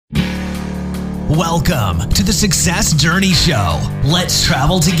Welcome to the Success Journey Show. Let's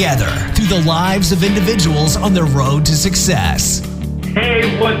travel together through the lives of individuals on their road to success.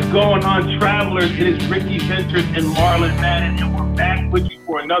 Hey, what's going on, travelers? It is Ricky Ventures and Marlon Madden, and we're back with you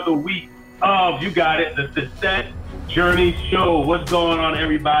for another week of, you got it, the Success Journey Show. What's going on,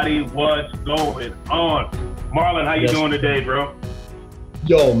 everybody? What's going on? Marlon, how you doing today, bro?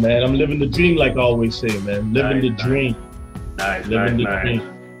 Yo, man, I'm living the dream, like I always say, man. Living the dream. Nice.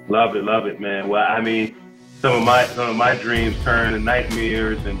 Love it, man. Well, I mean, some of my dreams turned to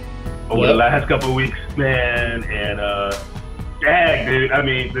nightmares, and over the last couple of weeks, man, and dang, dude. I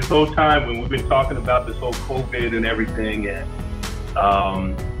mean, this whole time when we've been talking about this whole COVID and everything, and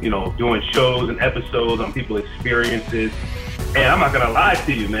doing shows and episodes on people's experiences, and I'm not gonna lie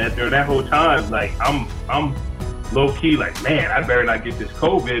to you, man. During that whole time, like I'm low key, like, man, I better not get this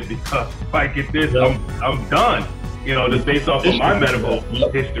COVID, because if I get this, I'm done. Just based off of my medical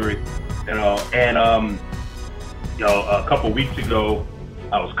history, and a couple weeks ago,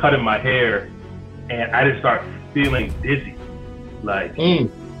 I was cutting my hair, and I just started feeling dizzy. Like,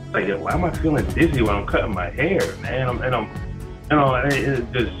 why am I feeling dizzy when I'm cutting my hair, man?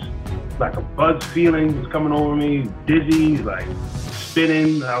 It's just like a buzz feeling was coming over me, dizzy, like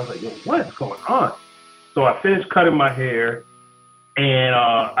spinning. I was like, yo, what's going on? So I finished cutting my hair, and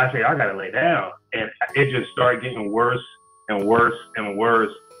I said, I gotta lay down. And it just started getting worse and worse and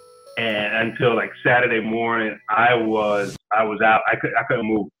worse. And until like Saturday morning, I was out. I couldn't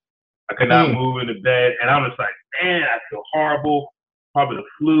move. I could not move in the bed. And I was like, man, I feel horrible. Probably the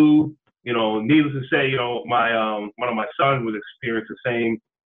flu. Needless to say, my one of my sons was experiencing the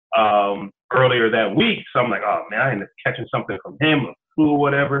same earlier that week. So I'm like, oh man, I ended up catching something from him, a flu or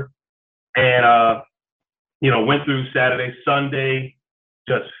whatever. And went through Saturday, Sunday,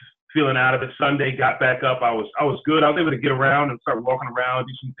 just feeling out of it. Sunday, got back up. I was good. I was able to get around and start walking around,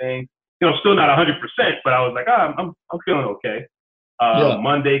 do some things. Still not 100%, but I was like, I'm feeling okay.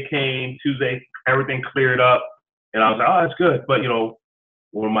 Monday came, Tuesday, everything cleared up, and I was like, oh, that's good. But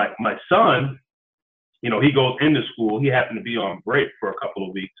when my son, he goes into school. He happened to be on break for a couple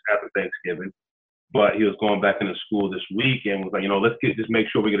of weeks after Thanksgiving, but he was going back into school this week, and was like, let's just make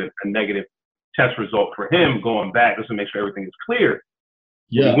sure we get a negative test result for him going back, just to make sure everything is clear.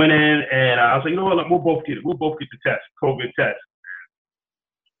 We went in, and I was like, we'll both get the test, COVID test.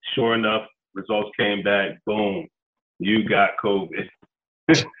 Sure enough, results came back. Boom, you got COVID.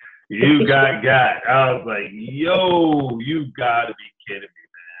 You got. I was like, yo, you gotta be kidding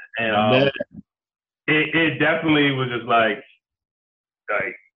me, man. And it definitely was just like,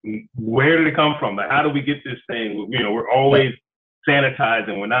 where did it come from? Like, how do we get this thing? We're always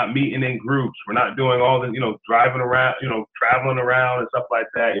sanitizing. We're not meeting in groups. We're not doing all this, driving around, traveling around and stuff like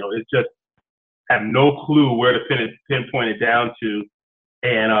that. It's just have no clue where to pinpoint it down to.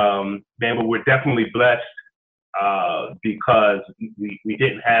 And but we're definitely blessed because we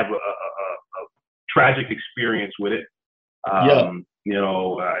didn't have a tragic experience with it. And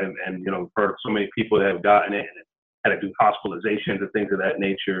heard of so many people that have gotten it and had to do hospitalizations and things of that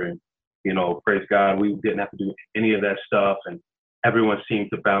nature. And praise God, we didn't have to do any of that stuff. And everyone seemed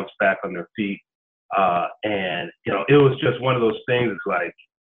to bounce back on their feet. And it was just one of those things. It's like,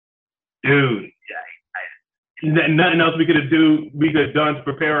 dude, nothing else we could have done to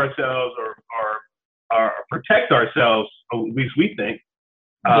prepare ourselves or protect ourselves, at least we think.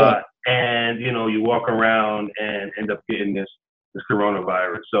 And you walk around and end up getting this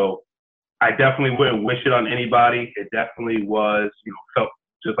coronavirus. So I definitely wouldn't wish it on anybody. It definitely was, felt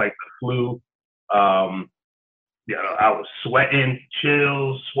just like the flu. I was sweating,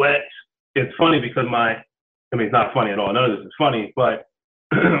 chills, sweat. It's funny because it's not funny at all. None of this is funny, but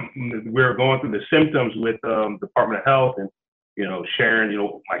we were going through the symptoms with Department of Health, and sharing,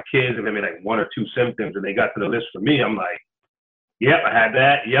 my kids have maybe like one or two symptoms, and they got to the list for me. I'm like, yep, I had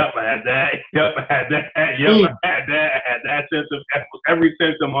that. Yep, I had that. Yep, I had that. Yep, I had that. I had that symptom. Every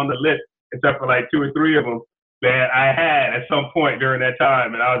symptom on the list, except for like 2 or 3 of them that I had at some point during that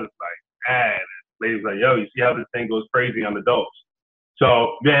time, and I was just like, man. Ladies like, yo, you see how this thing goes crazy on adults.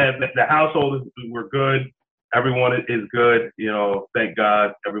 So, yeah, the household we're good. Everyone is good. Thank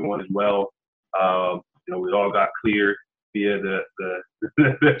God, everyone is well. We all got cleared via the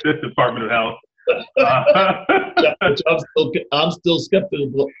Department of Health. I'm still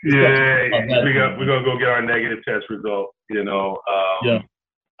skeptical. We're gonna go get our negative test result.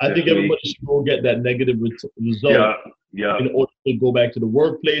 I think everybody should go get that negative result. In order to go back to the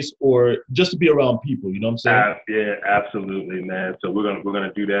workplace or just to be around people, you know what I'm saying? Absolutely, man. So we're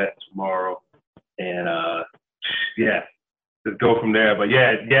gonna do that tomorrow, and just go from there. But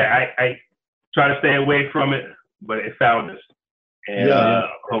I try to stay away from it, but it found us, and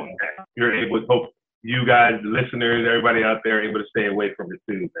hopefully guys, the listeners, everybody out there, able to stay away from it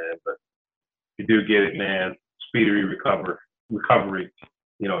too, man. But if you do get it, man, speedy recovery,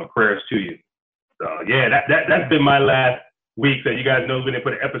 you know, and prayers to you. So yeah, that's been my last week. So you guys know we didn't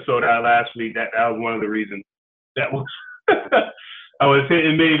put an episode out last week. That was one of the reasons. That was I was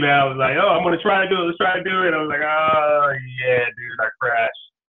hitting me, man. I was like, oh, I'm gonna try to do it. Let's try to do it. I was like, oh yeah, dude, I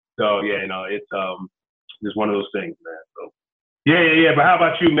crashed. So yeah, you know, it's just one of those things, man. So yeah. But how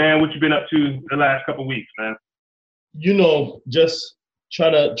about you, man? What you been up to the last couple of weeks, man? You know, just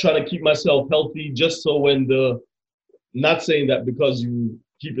trying to keep myself healthy, just so when not saying that because you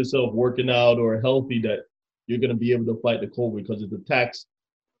keep yourself working out or healthy that you're gonna be able to fight the COVID, because it's a tax.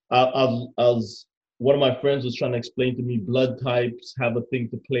 As one of my friends was trying to explain to me, blood types have a thing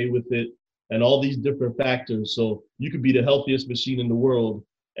to play with it, and all these different factors. So you could be the healthiest machine in the world,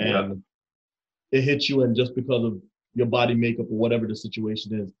 and it hits you, and just because of your body makeup or whatever the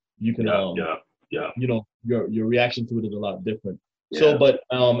situation is, you can, you know, your reaction to it is a lot different. Yeah. So, but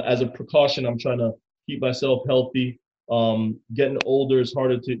as a precaution, I'm trying to keep myself healthy. Getting older is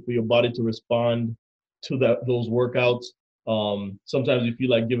harder for your body to respond to those workouts. Sometimes you feel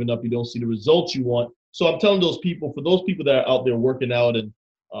like giving up, you don't see the results you want. So I'm telling those people, for those people that are out there working out and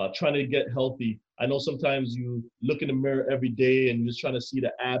trying to get healthy, I know sometimes you look in the mirror every day and you're just trying to see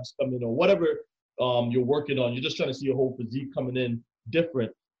the abs come in or whatever you're working on. You're just trying to see your whole physique coming in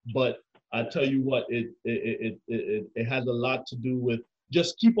different. But I tell you what, it has a lot to do with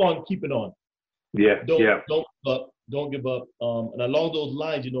just keep on keeping on. Don't give up. And along those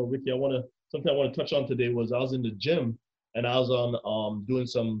lines, you know, Ricky, something I want to touch on today was I was in the gym and I was on doing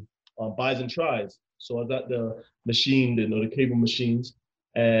some buys and tries. So I was at the machine, the cable machines,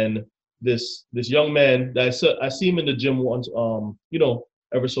 and this young man that I see him in the gym once, you know,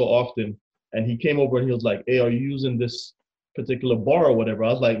 ever so often, and he came over and he was like, "Hey, are you using this particular bar or whatever?"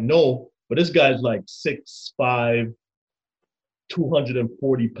 I was like, "No," but this guy's like 6'5",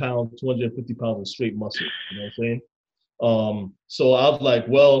 240 pounds, 250 pounds of straight muscle. You know what I'm saying? So I was like,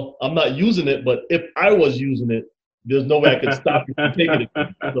 well, I'm not using it, but if I was using it, there's no way I could stop you from taking it.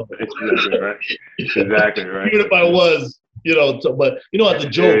 So, exactly right. Even if I was, you know, but you know, as a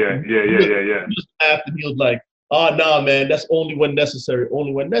joke, He just laughed and he was like, "Oh, nah, man, that's only when necessary,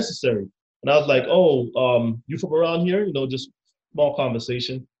 only when necessary." And I was like, "Oh, you from around here?" You know, just small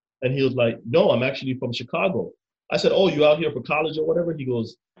conversation. And he was like, "No, I'm actually from Chicago." I said, "Oh, you out here for college or whatever?" He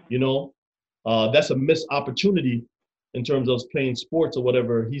goes, "You know, that's a missed opportunity in terms of playing sports or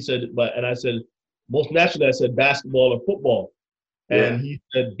whatever." He said, and I said, most naturally, I said basketball or football. And he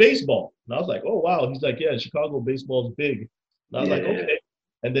said baseball. And I was like, "Oh, wow." He's like, "Yeah, Chicago baseball is big." And I was like, "Okay."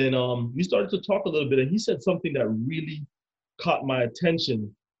 And then we started to talk a little bit, and he said something that really caught my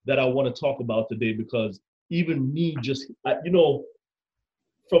attention that I want to talk about today, because even me you know,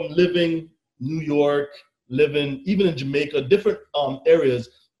 from living New York, living even in Jamaica, different areas,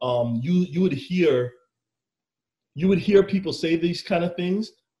 you would hear people say these kind of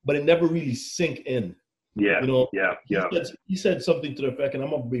things, but it never really sink in. Yeah. You know, Yeah. He said something to the effect, and I'm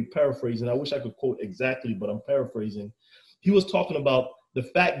gonna be paraphrasing. I wish I could quote exactly, but I'm paraphrasing. He was talking about the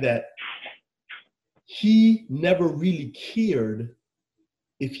fact that he never really cared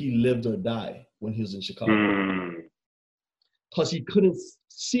if he lived or died when he was in Chicago, because he couldn't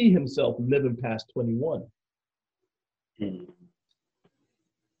see himself living past 21.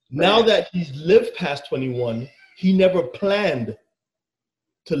 Now that he's lived past 21, he never planned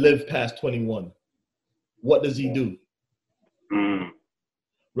to live past 21. What does he do?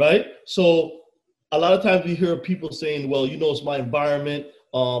 Right? So a lot of times we hear people saying, well, you know, it's my environment.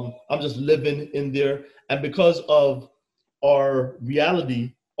 I'm just living in there. And because of our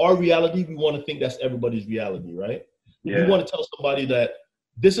reality, we want to think that's everybody's reality, right? Yeah. We want to tell somebody that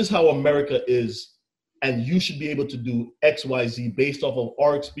this is how America is, and you should be able to do X, Y, Z based off of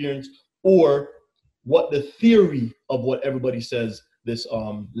our experience or what the theory of what everybody says this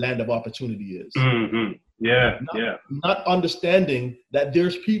land of opportunity is. Mm-hmm. Not understanding that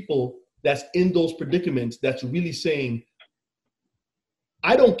there's people that's in those predicaments that's really saying,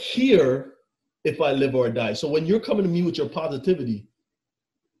 I don't care if I live or die. So when you're coming to me with your positivity,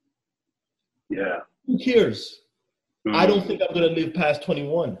 who cares? I don't think I'm going to live past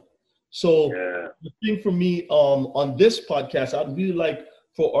 21. So the thing for me on this podcast, I'd really like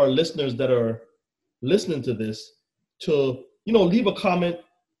for our listeners that are listening to this to, you know, leave a comment,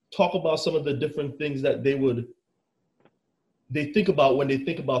 talk about some of the different things that they think about when they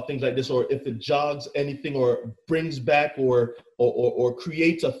think about things like this, or if it jogs anything or brings back or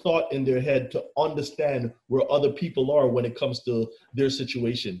creates a thought in their head to understand where other people are when it comes to their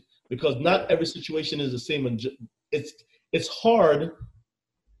situation. Because not every situation is the same. And it's hard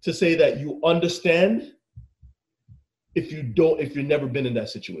to say that you understand if you've never been in that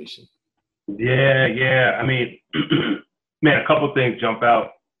situation? Yeah. I mean, man, a couple things jump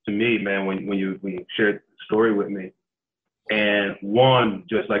out to me, man, when you shared the story with me. And one,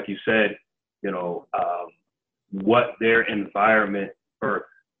 just like you said, what their environment birthed,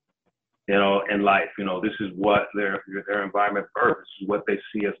 in life. This is what their environment birthed. This is what they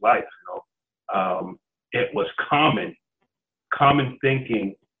see as life. It was common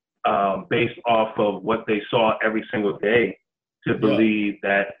thinking, based off of what they saw every single day, to believe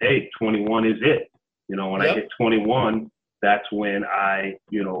that, hey, 21 is it. When I hit 21, that's when I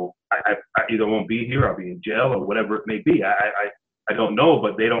either won't be here, I'll be in jail, or whatever it may be. I don't know,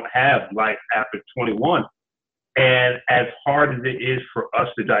 but they don't have life after 21. And as hard as it is for us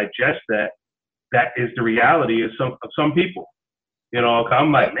to digest that is the reality of some people.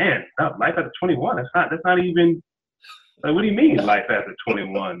 I'm like, man, no, life after 21, that's not even, like, what do you mean life after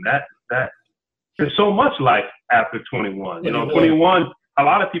 21? That there's so much life after 21. 21, a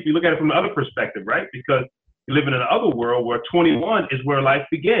lot of people, you look at it from the other perspective, right? Because you live in another world where 21 is where life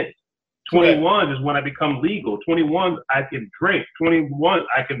begins. 21 is when I become legal. 21, I can drink. 21,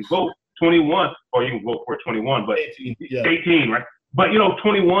 I can vote. 21, or you can vote for 21, but 18, right? But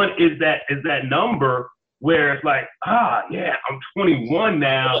 21 is that number where it's like, yeah, I'm 21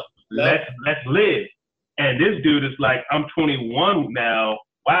 now. Let's live. And this dude is like, I'm 21 now.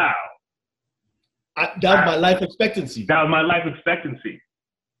 Wow. That was my life expectancy. That was my life expectancy.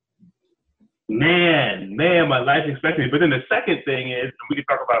 Man, my life expectancy. But then the second thing is, and we can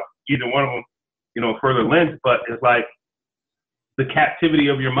talk about either one of them, further length, but it's like the captivity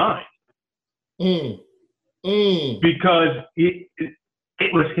of your mind. Because it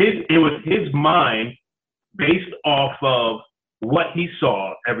was his mind, based off of what he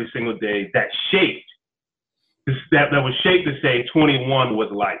saw every single day, that was shaped to say 21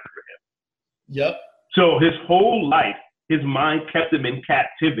 was life for him. Yep. So his whole life, his mind kept him in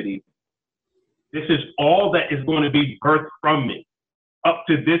captivity. This is all that is going to be birthed from me up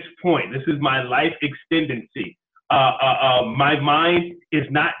to this point. This is my life expectancy. My mind is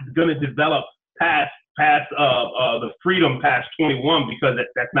not going to develop past the freedom past 21, because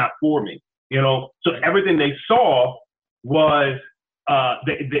that's not for me. So everything they saw was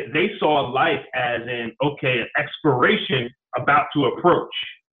they saw life as in, okay, an expiration about to approach.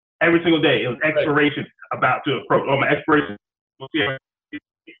 Every single day, it was expiration about to approach. Oh, my expiration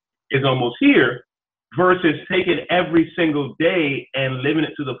is almost here, versus taking every single day and living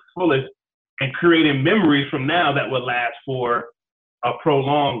it to the fullest and creating memories from now that would last for a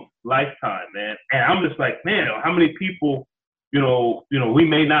prolonged lifetime, man. And I'm just like, man, how many people, we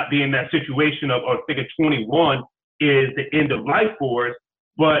may not be in that situation of thinking 21 is the end of life for us,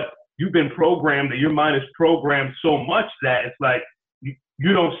 but you've been programmed, that your mind is programmed so much that it's like,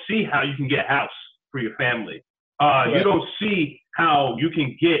 you don't see how you can get a house for your family. You don't see how you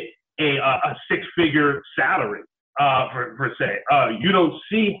can get a six-figure salary, per se. You don't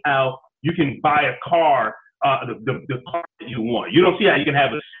see how you can buy a car, the car that you want. You don't see how you can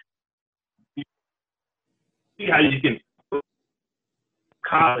have see how you can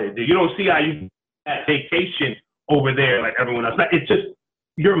college. You don't see how you can have vacation over there like everyone else. It's just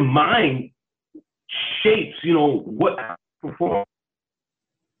your mind shapes, what perform.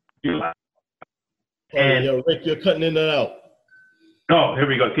 And yo, Rick, you're cutting in and out. Oh, here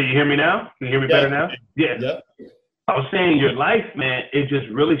we go. Can you hear me now? Can you hear me better now? Yeah. Yep. I was saying your life, man, it just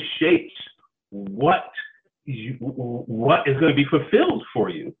really shapes what is going to be fulfilled for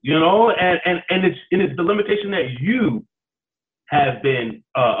you, and it's the limitation that you have been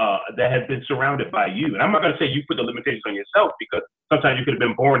that has been surrounded by you. And I'm not going to say you put the limitations on yourself, because sometimes you could have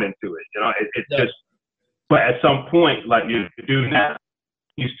been born into it. It's just, but at some point, like you do now,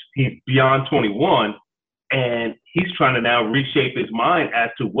 he's beyond 21, and he's trying to now reshape his mind as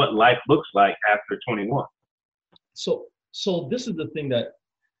to what life looks like after 21. So this is the thing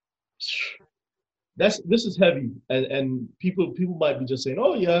this is heavy, and people might be just saying,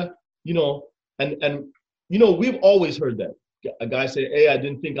 oh yeah, and we've always heard that. A guy say, hey, I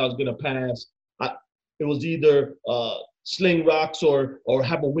didn't think I was gonna pass. It was either sling rocks or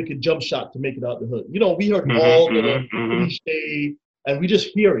have a wicked jump shot to make it out the hood. We heard all the cliche, and we just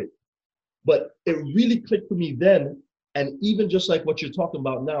hear it. But it really clicked for me then, and even just like what you're talking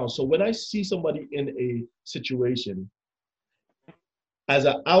about now. So when I see somebody in a situation, as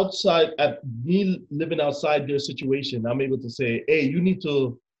me living outside their situation, I'm able to say, hey, you need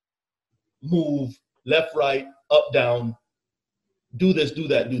to move left, right, up, down, do this, do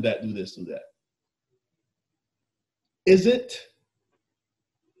that, do that, do this, do that. Is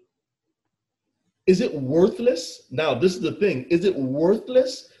it worthless? Now, this is the thing. Is it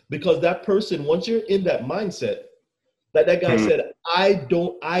worthless? Because that person, once you're in that mindset, That guy said, I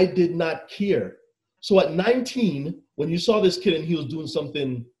did not care. So at 19, when you saw this kid and he was doing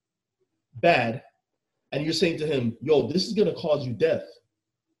something bad, and you're saying to him, yo, this is gonna cause you death.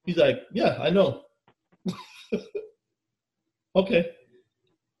 He's like, yeah, I know. Okay.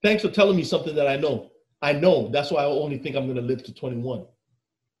 Thanks for telling me something that I know. I know. That's why I only think I'm gonna live to 21.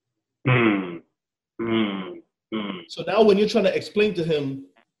 So now when you're trying to explain to him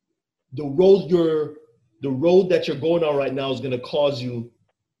the road that you're going on right now is gonna cause you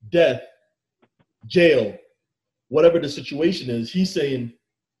death, jail, whatever the situation is, he's saying,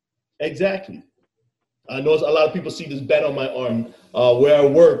 exactly. I know a lot of people see this band on my arm. Where I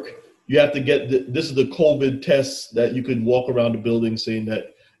work, you have to get this is the COVID test that you can walk around the building saying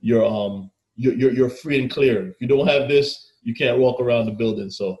that you're free and clear. If you don't have this, you can't walk around the building.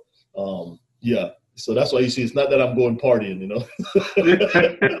 So yeah, so that's why you see it's not that I'm going partying, you know.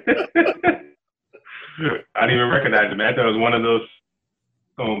 I didn't even recognize it, man. I thought it was one of those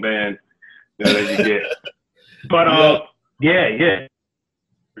home bands that you get. But yeah.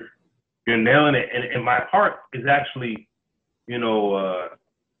 You're nailing it, and my heart is actually,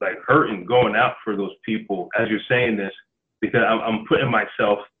 like hurting, going out for those people as you're saying this, because I'm putting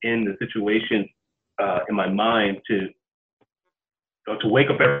myself in the situation in my mind to wake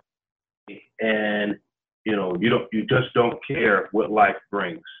up every day, and you just don't care what life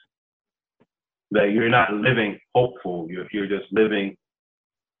brings. That you're not living hopeful. You're just living.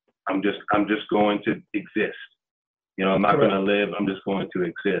 I'm just going to exist. I'm not going to live. I'm just going to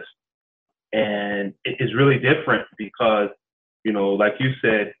exist. And it is really different because, like you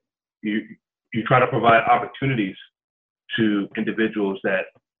said, you try to provide opportunities to individuals that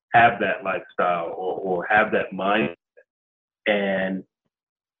have that lifestyle or have that mind. And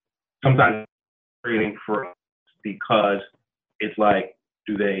sometimes creating for us because it's like,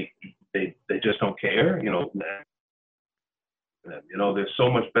 do they just don't care? There's so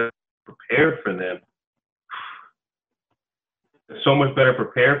much better prepared for them. There's so much better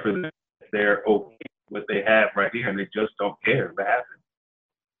prepared for them. They're okay with what they have right here, and they just don't care what happens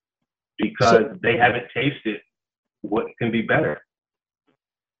because they haven't tasted what can be better.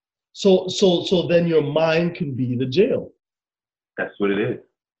 So then your mind can be the jail. That's what it is.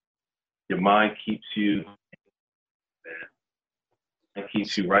 Your mind keeps you, and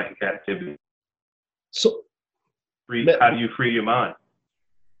keeps you right in captivity. So, how do you free your mind?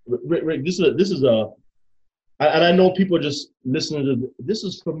 Rick, this is and I know people are just listening to this.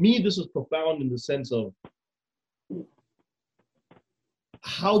 For me, this is profound in the sense of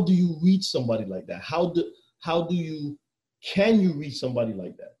how do you reach somebody like that? Can you reach somebody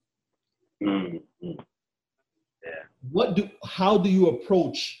like that? Mm-hmm. Yeah. How do you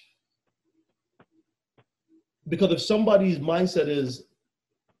approach? Because if somebody's mindset is,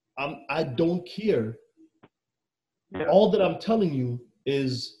 I don't care, yeah. All that I'm telling you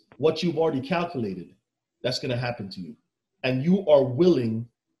is what you've already calculated. That's going to happen to you. And you are willing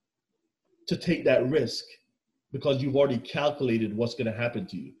to take that risk because you've already calculated what's going to happen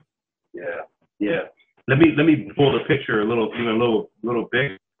to you. Yeah. Yeah. Let me pull the picture a little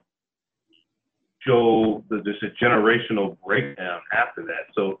big. Show just a generational breakdown after that.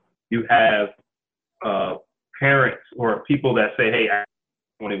 So you have parents or people that say, hey, I'm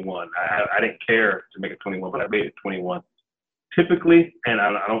 21. I didn't care to make it 21, but I made it 21. Typically, and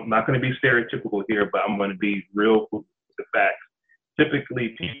I'm not going to be stereotypical here, but I'm going to be real with the facts. Typically,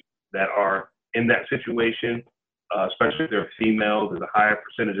 people that are in that situation, especially if they're female, there's a higher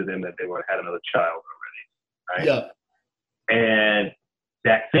percentage of them that they would have had another child already, right? Yeah. And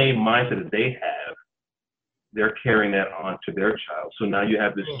that same mindset that they have, they're carrying that on to their child. So now you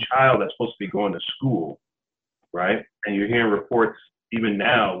have this child that's supposed to be going to school, right? And you're hearing reports even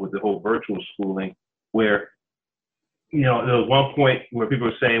now with the whole virtual schooling where there was one point where people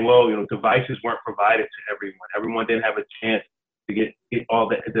were saying, well, devices weren't provided to everyone. Everyone didn't have a chance to get all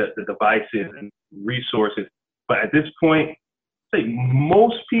the devices and resources. But at this point, say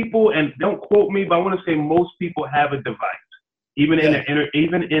most people, and don't quote me, but I want to say most people have a device. Even in the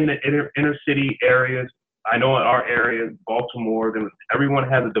inner city areas, I know in our area, Baltimore, everyone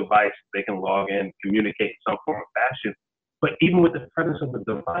has a device they can log in, communicate in some form or fashion. But even with the presence of the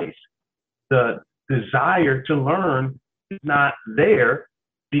device, the desire to learn is not there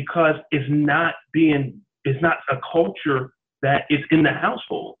because it's not a culture that is in the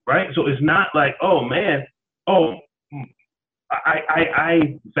household, right? So it's not like, I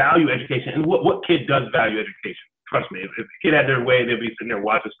value education. And what kid does value education? Trust me, if a kid had their way, they'd be sitting there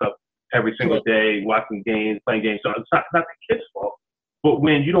watching stuff every single day, watching games, playing games. So it's not the kid's fault. But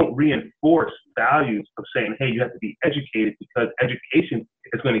when you don't reinforce values of saying, hey, you have to be educated because education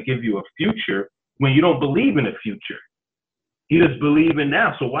is going to give you a future when you don't believe in a future. he doesn't believe in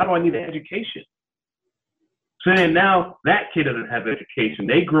now. So why do I need an education? So then now that kid doesn't have education.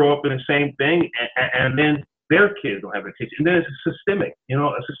 They grow up in the same thing, and then their kids don't have education. And then it's a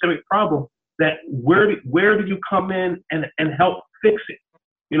systemic problem that where do you come in and help fix it?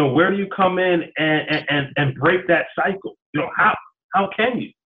 Where do you come in and break that cycle? How can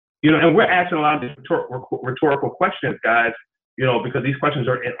you? And we're asking a lot of these rhetorical questions, guys, because these questions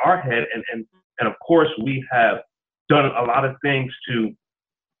are in our head. And of course, we have done a lot of things to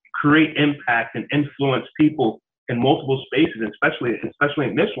create impact and influence people in multiple spaces, and especially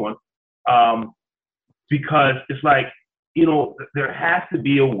in this one, because it's like, there has to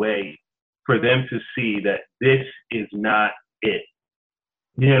be a way for them to see that this is not it,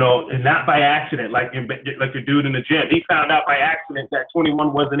 and not by accident, like your dude in the gym. He found out by accident that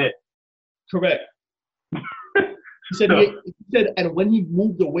 21 wasn't it. Correct. He said, and when he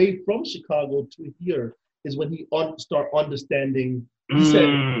moved away from Chicago to here is when he start understanding. He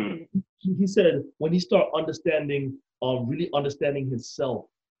said when he started understanding, really understanding himself,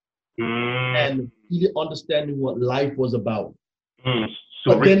 and really understanding what life was about.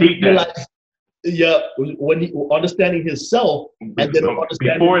 So repeat that. Yeah, when he understanding himself, and then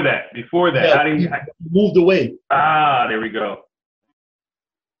understanding before that, how did he moved away? There we go.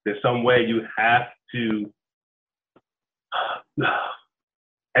 There's some way you have to,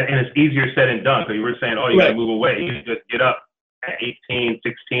 and it's easier said than done. So you were saying, you got to move away. You just get up at 18,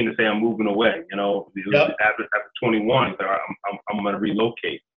 16 to say I'm moving away. After 21, I'm going to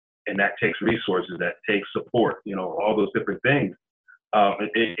relocate, and that takes resources, that takes support. All those different things.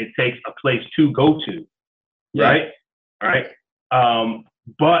 It takes a place to go to, right? Right.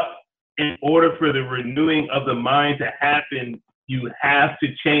 But in order for the renewing of the mind to happen, you have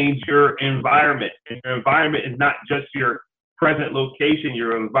to change your environment. And your environment is not just your present location.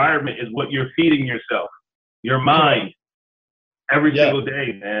 Your environment is what you're feeding yourself, your mind, every single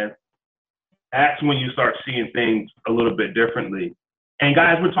day, man. That's when you start seeing things a little bit differently. And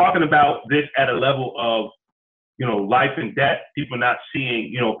guys, we're talking about this at a level of, life and death, people not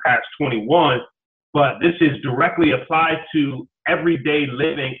seeing, past 21, but this is directly applied to everyday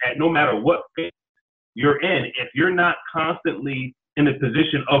living at no matter what phase you're in. If you're not constantly in a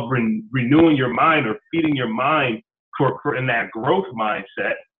position of renewing your mind or feeding your mind for in that growth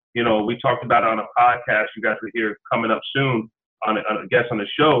mindset, we talked about it on a podcast you guys will hear coming up soon on a guest on the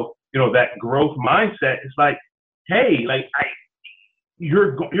show, that growth mindset is like, hey,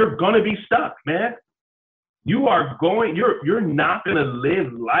 you're going to be stuck, man. You're not going to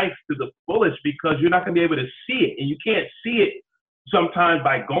live life to the fullest because you're not going to be able to see it. And you can't see it sometimes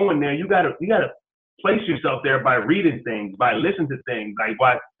by going there. You got to place yourself there by reading things, by listening to things,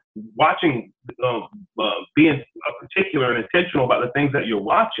 by watching, being particular and intentional about the things that you're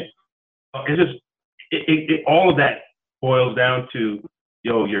watching. It's just, all of that boils down to,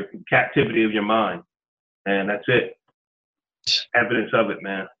 your captivity of your mind. And that's it. Evidence of it,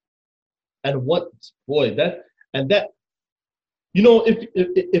 man. And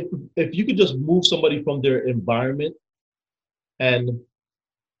if you could just move somebody from their environment, and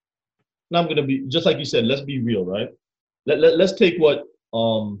now I'm gonna be just like you said, let's be real, right? Let's take what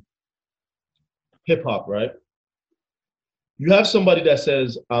hip hop, right? You have somebody that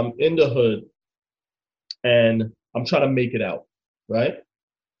says, I'm in the hood and I'm trying to make it out, right?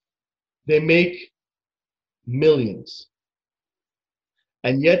 They make millions.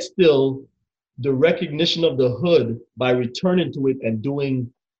 And yet still, the recognition of the hood by returning to it and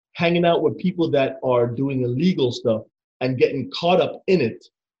hanging out with people that are doing illegal stuff and getting caught up in it,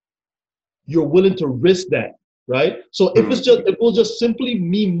 you're willing to risk that, right? So if it was just simply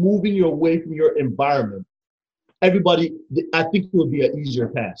me moving you away from your environment, everybody, I think it would be an easier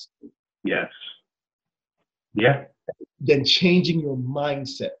task. Yes. Yeah. Than changing your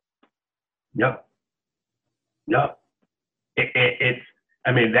mindset. Yep. It's,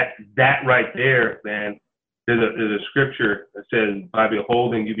 that right there, man, there's a scripture that says, by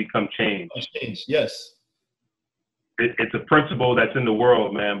beholding, you become changed. Yes. It's a principle that's in the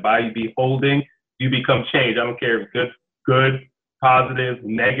world, man. By beholding, you become changed. I don't care if it's good, positive,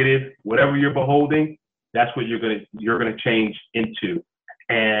 negative, whatever you're beholding, that's what you're gonna change into.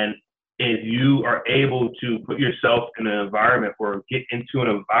 And if you are able to put yourself in an environment or get into an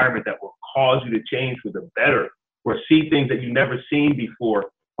environment that will cause you to change for the better, or see things that you've never seen before,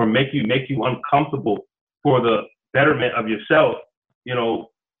 or make you uncomfortable for the betterment of yourself,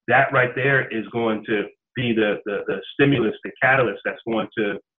 that right there is going to be the stimulus, the catalyst that's going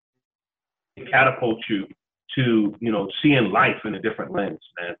to catapult you to, seeing life in a different lens,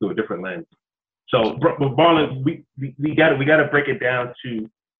 man, through a different lens. So, but Marlon, we got to break it down to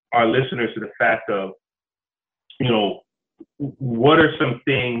our listeners to the fact of, what are some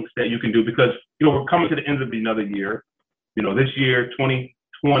things that you can do? Because, we're coming to the end of another year. This year,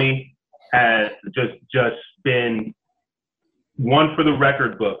 2020 has just been one for the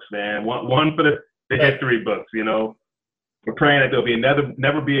record books, man. One for the history books, We're praying that there'll be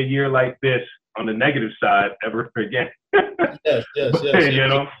never be a year like this on the negative side ever again. Yes.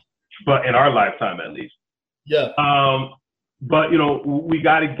 But in our lifetime, at least. Yeah. But, we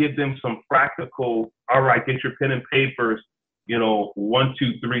got to give them some practical, all right, get your pen and papers, 1,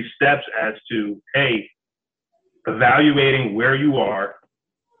 2, 3 steps as to, hey, evaluating where you are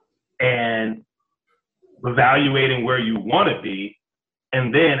and evaluating where you want to be.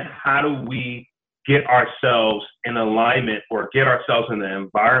 And then how do we get ourselves in alignment or get ourselves in the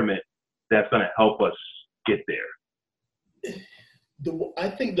environment that's going to help us get there? I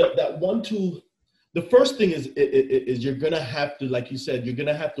think that 1, 2, the first thing is you're going to have to, like you said, you're going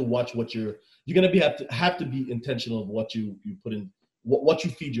to have to watch what you're going to have to be intentional of what you put in, what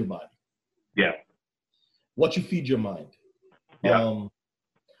you feed your mind. Yeah. What you feed your mind. Yeah.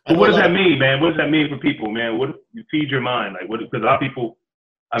 But what does that mean, man? What does that mean for people, man? What you feed your mind? Like, because a lot of people,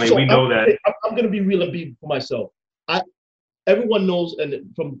 we know that. I'm going to be real and be for myself. Everyone knows, and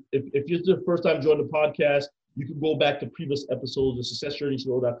if you're the first time joining the podcast, you can go back to previous episodes at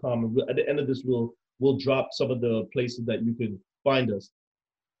successjourneyshow.com. And at the end of this, we'll drop some of the places that you can find us.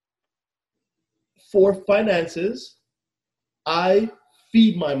 For finances, I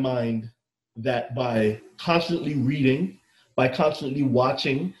feed my mind that by constantly reading, by constantly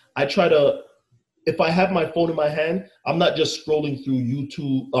watching. I try to, if I have my phone in my hand, I'm not just scrolling through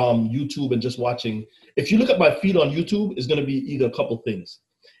YouTube and just watching. If you look at my feed on YouTube, it's going to be either a couple things.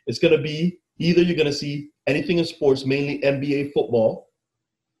 It's going to be either you're going to see anything in sports, mainly NBA football,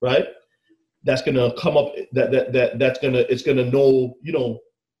 right? That's going to come up. It's going to know.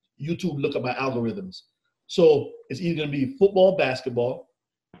 YouTube look at my algorithms. So it's either going to be football, basketball,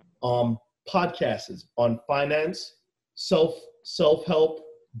 podcasts on finance, self-help,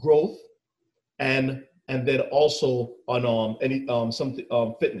 growth, and then also on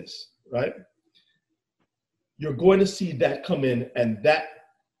fitness, right? You're going to see that come in, and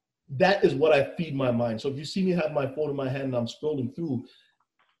that is what I feed my mind. So if you see me have my phone in my hand and I'm scrolling through,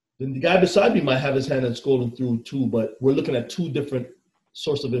 then the guy beside me might have his hand and scrolling through too, but we're looking at two different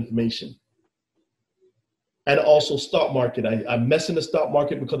sources of information. And also stock market. I mess in the stock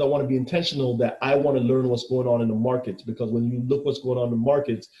market because I want to be intentional that I want to learn what's going on in the markets, because when you look what's going on in the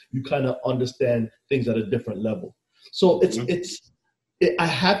markets, you kind of understand things at a different level. So I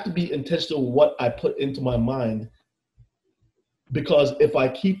have to be intentional with what I put into my mind, because if I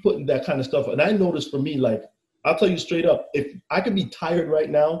keep putting that kind of stuff, and I notice for me, like, I'll tell you straight up, if I could be tired right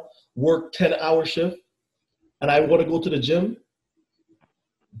now, work 10-hour shift, and I want to go to the gym,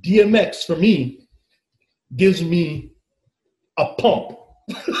 DMX for me gives me a pump.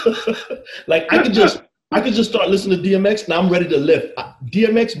 Like I could just start listening to DMX and I'm ready to lift.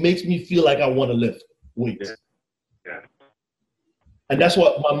 DMX makes me feel like I want to lift weights. Yeah. And that's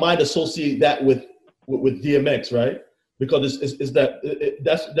what my mind associate that with DMX, right? Because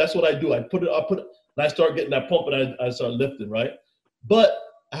that's what I do. I put it, and I start getting that pump and I start lifting, right? But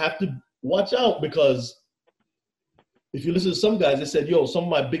I have to watch out, because if you listen to some guys, they said, some of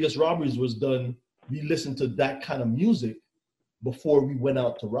my biggest robberies was done. We listened to that kind of music before we went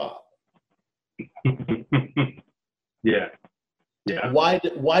out to rob. Yeah. Why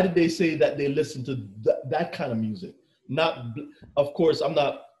did they say that they listened to that kind of music? Not, of course, I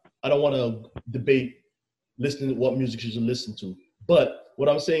don't want to debate listening to what music you should listen to. But what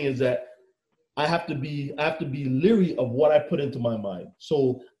I'm saying is that I have to be leery of what I put into my mind.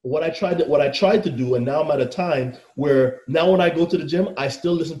 So what I tried to do, and now I'm at a time where now when I go to the gym, I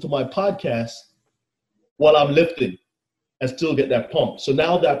still listen to my podcast while I'm lifting and still get that pump. So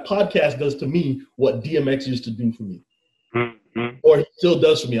now that podcast does to me what DMX used to do for me. Mm-hmm. Or he still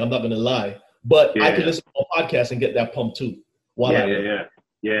does for me, I'm not going to lie. But I can listen to a podcast and get that pump too.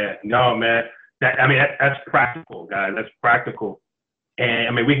 Yeah. No, man. That's practical, guys. That's practical.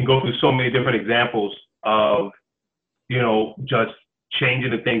 And we can go through so many different examples of, just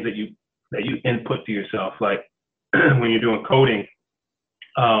changing the things that you input to yourself. Like when you're doing coding,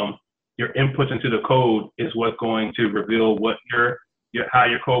 your inputs into the code is what's going to reveal what how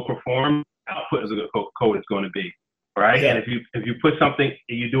your code performs. Output is a good code is going to be, right? Yeah. And if you put something,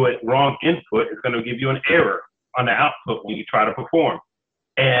 you do it wrong input, it's going to give you an error on the output when you try to perform.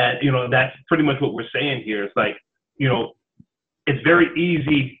 And that's pretty much what we're saying here. It's like, it's very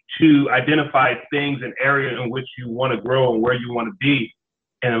easy to identify things and areas in which you want to grow and where you want to be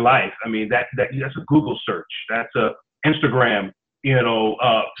in life. That's a Google search. That's a Instagram,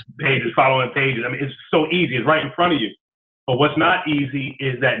 pages, following pages. It's so easy. It's right in front of you. But what's not easy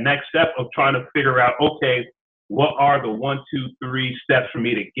is that next step of trying to figure out, okay, what are the 1, 2, 3 steps for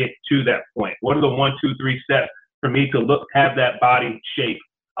me to get to that point? What are the 1, 2, 3 steps for me to have that body shape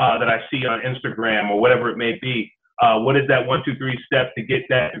that I see on Instagram or whatever it may be? What is that 1, 2, 3 step to get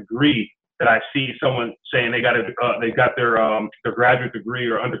that degree that I see someone saying they got their graduate degree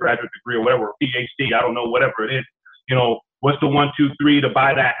or undergraduate degree or whatever, or PhD, I don't know, whatever it is. You know, what's the 1, 2, 3 to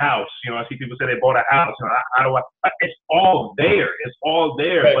buy that house? You know, I see people say they bought a house. You know, how do I? It's all there. It's all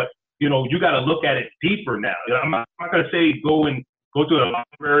there. Right. But you know, you got to look at it deeper now. You know, I'm not going to say go to the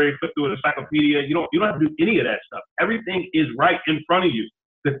library, flip through an encyclopedia. You don't have to do any of that stuff. Everything is right in front of you.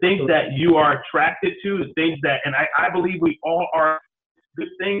 The things that you are attracted to, the things that, and I believe we all are good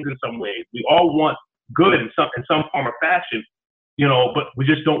things in some ways. We all want good in some form or fashion, you know, but we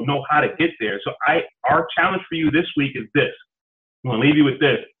just don't know how to get there. So our challenge for you this week is this. I'm going to leave you with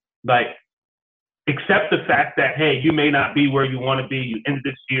this. Like, accept the fact that, hey, you may not be where you want to be. You ended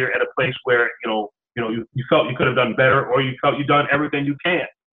this year at a place where, you felt you could have done better, or you felt you've done everything you can.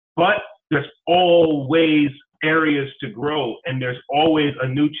 But there's always areas to grow, and there's always a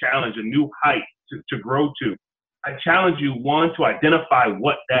new challenge, a new height to grow to. I challenge you, one, to identify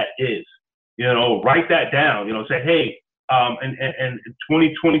what that is. You know, write that down. You know, say, hey, in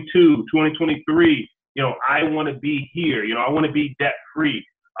 2022, 2023, you know, I want to be here. You know, I want to be debt free.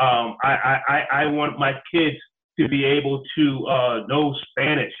 I want my kids to be able to know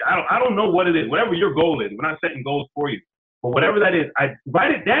Spanish. I don't know what it is. Whatever your goal is, we're not setting goals for you, but whatever that is, I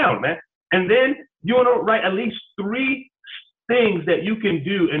write it down, man. And then you want to write at least 3 things that you can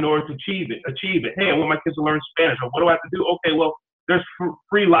do in order to achieve it. Hey, I want my kids to learn Spanish. Or what do I have to do? Okay, well, there's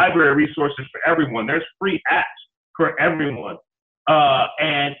free library resources for everyone. There's free apps for everyone.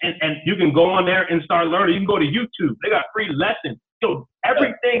 And you can go on there and start learning. You can go to YouTube. They got free lessons. So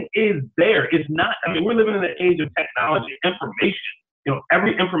everything is there. It's not, I mean, we're living in an age of technology, information. You know,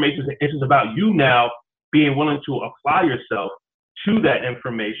 every information is about you now being willing to apply yourself to that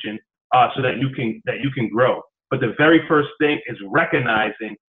information so that you can grow. But the very first thing is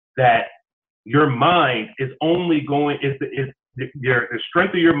recognizing that your mind is only going, the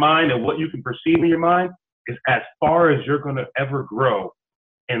strength of your mind and what you can perceive in your mind is as far as you're going to ever grow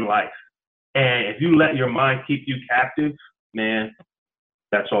in life. And if you let your mind keep you captive, man,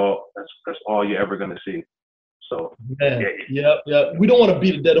 that's all you're ever going to see. So, man, yeah. We don't want to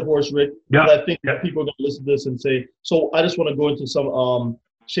beat a dead horse, Rick. Yeah. But I think that people are going to listen to this and say, so I just want to go into some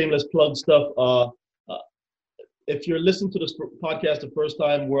shameless plug stuff. If you're listening to this podcast the first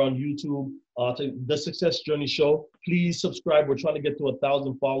time, we're on YouTube, to The Success Journey Show. Please subscribe. We're trying to get to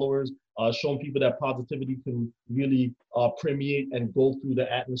 1,000 followers, showing people that positivity can really permeate and go through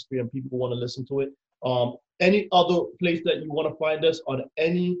the atmosphere, and people want to listen to it. Any other place that you want to find us on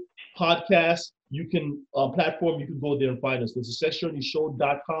any podcast, you can platform, you can go there and find us. The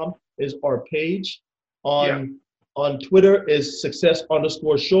SuccessJourneyShow.com is our page. On Twitter is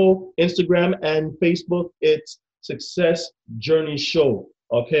success_show. Instagram and Facebook, it's Success Journey Show.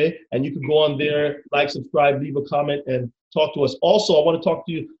 Okay, and you can go on there, like, subscribe, leave a comment, and talk to us. Also, I want to talk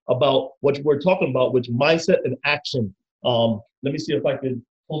to you about what we're talking about, which mindset and action. Let me see if I can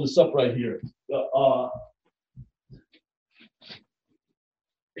pull this up right here.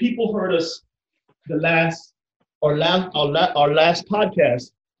 People heard us our last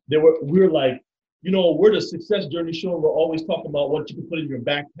podcast. We were like, you know, we're the Success Journey Show. We're always talking about what you can put in your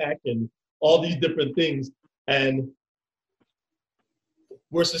backpack and all these different things. And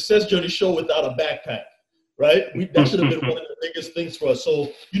we're a Success Journey Show without a backpack, right? That should have been one of the biggest things for us.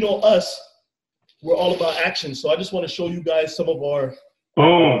 So, you know, us, we're all about action. So I just want to show you guys some of our.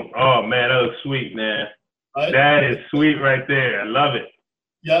 Boom. Oh, man, that looks sweet, man. Right? That is sweet right there. I love it.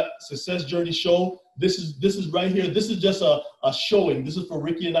 Yeah, Success Journey Show. This is right here. This is just a showing. This is for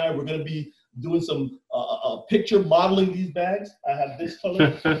Ricky and I. We're going to be doing some picture modeling these bags. I have this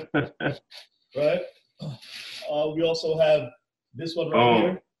color, right? We also have this one right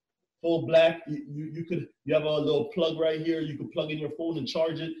here, full black. You have a little plug right here. You can plug in your phone and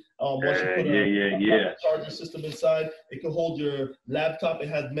charge it. Once you put a charger system inside, it can hold your laptop. It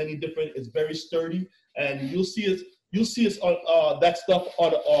has many different. It's very sturdy, and you'll see us on that stuff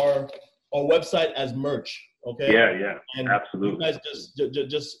on our website as merch. Okay. Yeah. And absolutely. You guys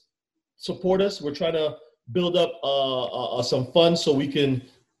just support us. We're trying to build up some funds so we can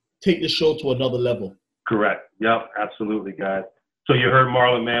take the show to another level. Correct. Yep. Absolutely, guys. So you heard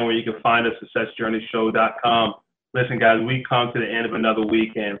Marlon, man, where you can find us, SuccessJourneyShow.com. Listen, guys, we come to the end of another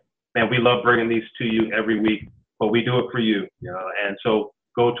week, and man, we love bringing these to you every week, but we do it for you, you know. And so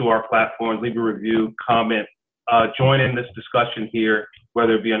go to our platforms, leave a review, comment, join in this discussion here.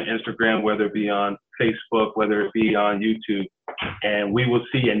 whether it be on Instagram, whether it be on Facebook, whether it be on YouTube. And we will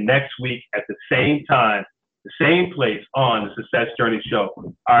see you next week at the same time, the same place on the Success Journey Show.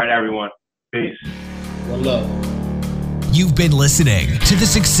 All right, everyone. Peace. One love. You've been listening to The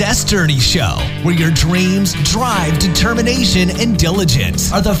Success Journey Show, where your dreams, drive, determination, and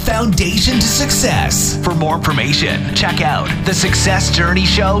diligence are the foundation to success. For more information, check out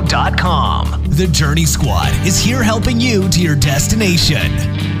thesuccessjourneyshow.com. The Journey Squad is here helping you to your destination.